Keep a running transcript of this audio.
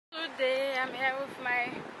am here with my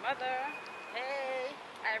mother. Hey,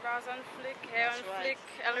 eyebrows on flick, hair on flick,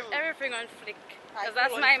 everything on flick. Because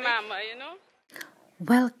that's my mama, you know.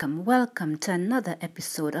 Welcome to another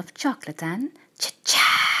episode of Chocolate and Chit-Chat.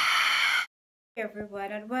 Hey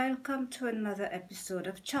everyone, and welcome to another episode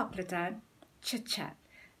of Chocolate and Chit-Chat.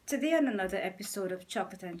 Today on another episode of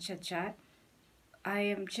Chocolate and Chit-Chat, I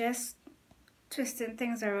am just twisting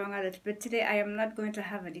things around a little bit. Today I am not going to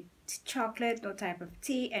have any chocolate, no type of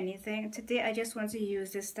tea, anything. Today I just want to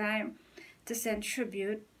use this time to send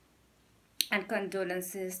tribute and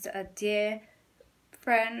condolences to a dear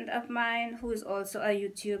friend of mine who is also a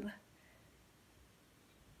YouTuber.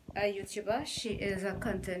 She is a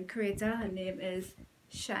content creator. Her name is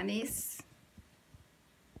Shanice.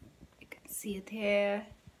 You can see it here.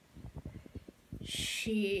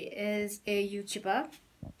 She is a YouTuber,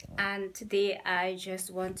 and today I just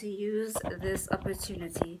want to use this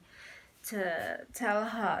opportunity to tell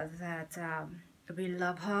her that we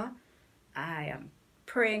love her. I am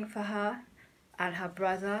praying for her and her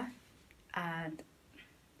brother, and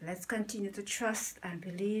let's continue to trust and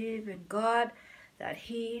believe in God that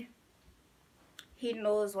He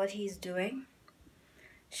knows what He's doing.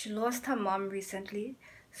 She lost her mom recently,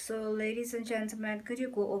 so ladies and gentlemen, could you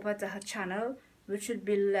go over to her channel, which would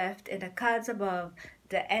be left in the cards above,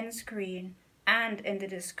 the end screen, and in the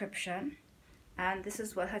description. And this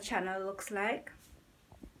is what her channel looks like.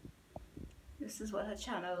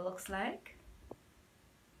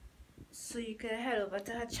 So you can head over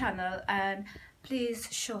to her channel and please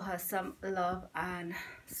show her some love and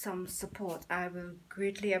some support. I will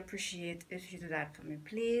greatly appreciate if you do that for me,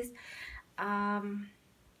 please.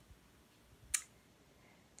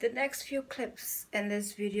 The next few clips in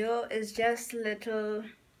this video is just little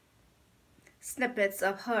snippets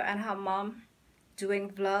of her and her mom doing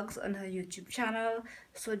vlogs on her YouTube channel.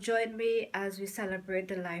 So join me as we celebrate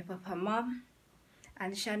the life of her mom.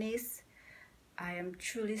 And Shanice, I am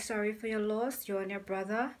truly sorry for your loss, you and your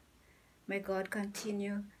brother. May God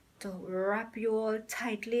continue to wrap you all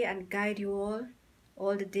tightly and guide you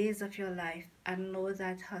all the days of your life, and know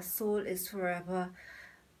that her soul is forever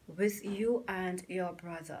with you and your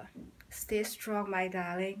brother. Stay strong, my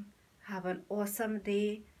darling. Have an awesome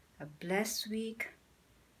day, a blessed week,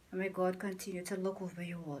 and may God continue to look over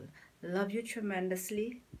you all. Love you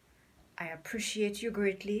tremendously. I appreciate you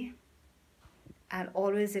greatly, and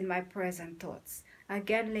always in my prayers and thoughts.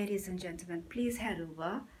 Again, ladies and gentlemen, please head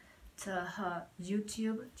over to her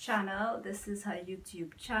YouTube channel. This is her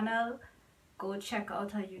YouTube channel. Go check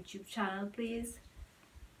out her YouTube channel, please,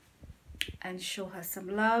 and show her some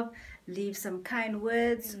love. Leave some kind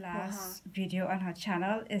words. The last video on her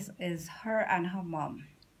channel is her and her mom.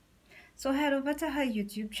 So head over to her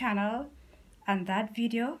YouTube channel and that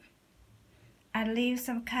video and leave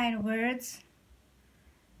some kind words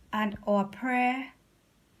and or prayer,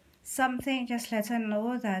 something. Just let her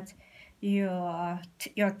know that you're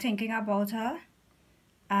thinking about her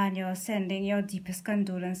and you're sending your deepest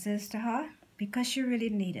condolences to her, because she really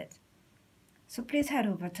needs it. So please head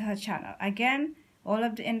over to her channel. Again, all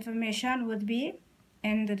of the information would be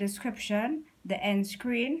in the description, the end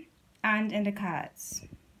screen, and in the cards.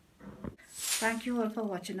 Thank you all for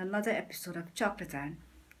watching another episode of Chocolate and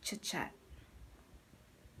Chit-Chat.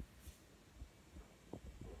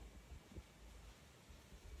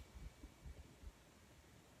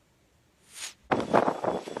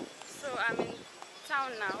 So I'm in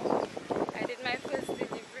town now. I did my first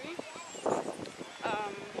delivery.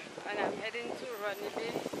 And I'm heading to Rodney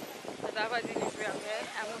Bay. Because I have a delivery up there.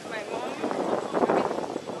 I'm with my mom.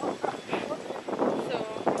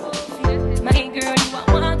 So, my girl, you are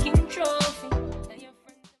walking trophy.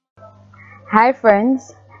 Hi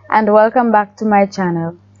friends, and welcome back to my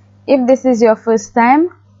channel. If this is your first time,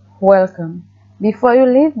 welcome. Before you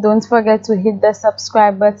leave, don't forget to hit the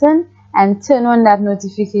subscribe button and turn on that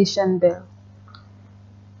notification bell.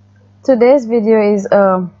 Today's video is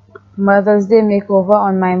a Mother's Day makeover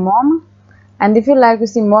on my mom, and if you like to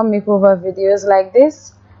see more makeover videos like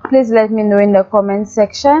this, please let me know in the comment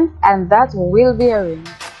section, and that will be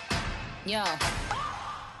arranged. Yo.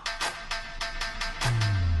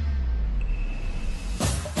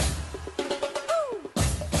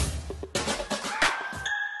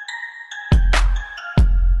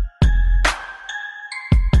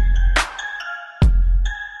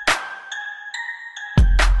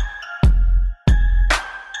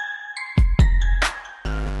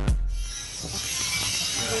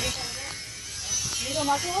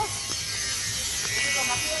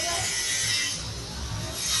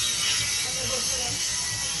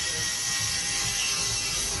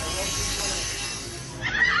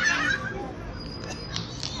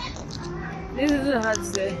 this is a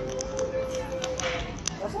hot day.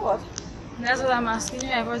 What? That's what I'm asking you.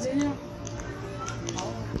 I wasn't you.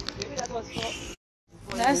 Maybe that was for...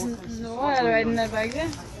 That's no oil right in that bag there.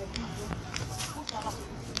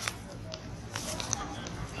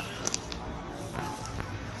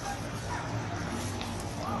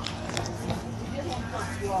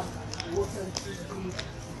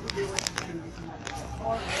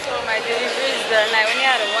 So my delivery is done. I only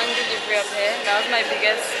had one delivery up here. That was my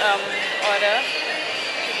biggest order.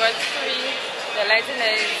 She got 3. The lighting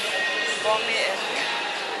is bombing.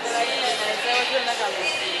 The lighting is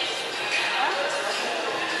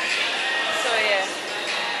so yeah.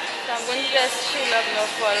 So I'm going to just chill up now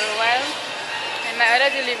for a while. And my other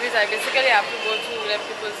deliveries, I basically have to go to other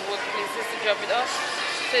people's workplaces to drop it off.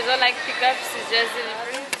 So it's not like pickups, it's just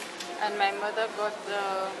delivery. And my mother got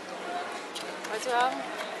the, what's it called?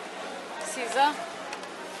 Caesar?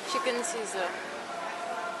 Chicken Caesar.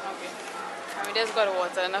 Okay. And we just got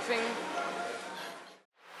water, nothing.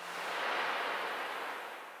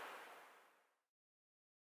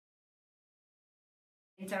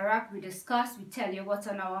 Interact, we discuss, we tell you what's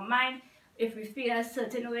on our mind. If we feel a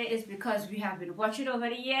certain way, it's because we have been watching over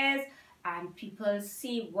the years and people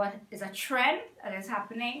see what is a trend that is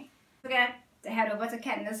happening. Don't forget to head over to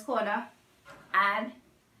Candace's Corner and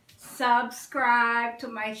subscribe to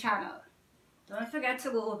my channel. Don't forget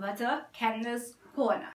to go over to Candace's Corner.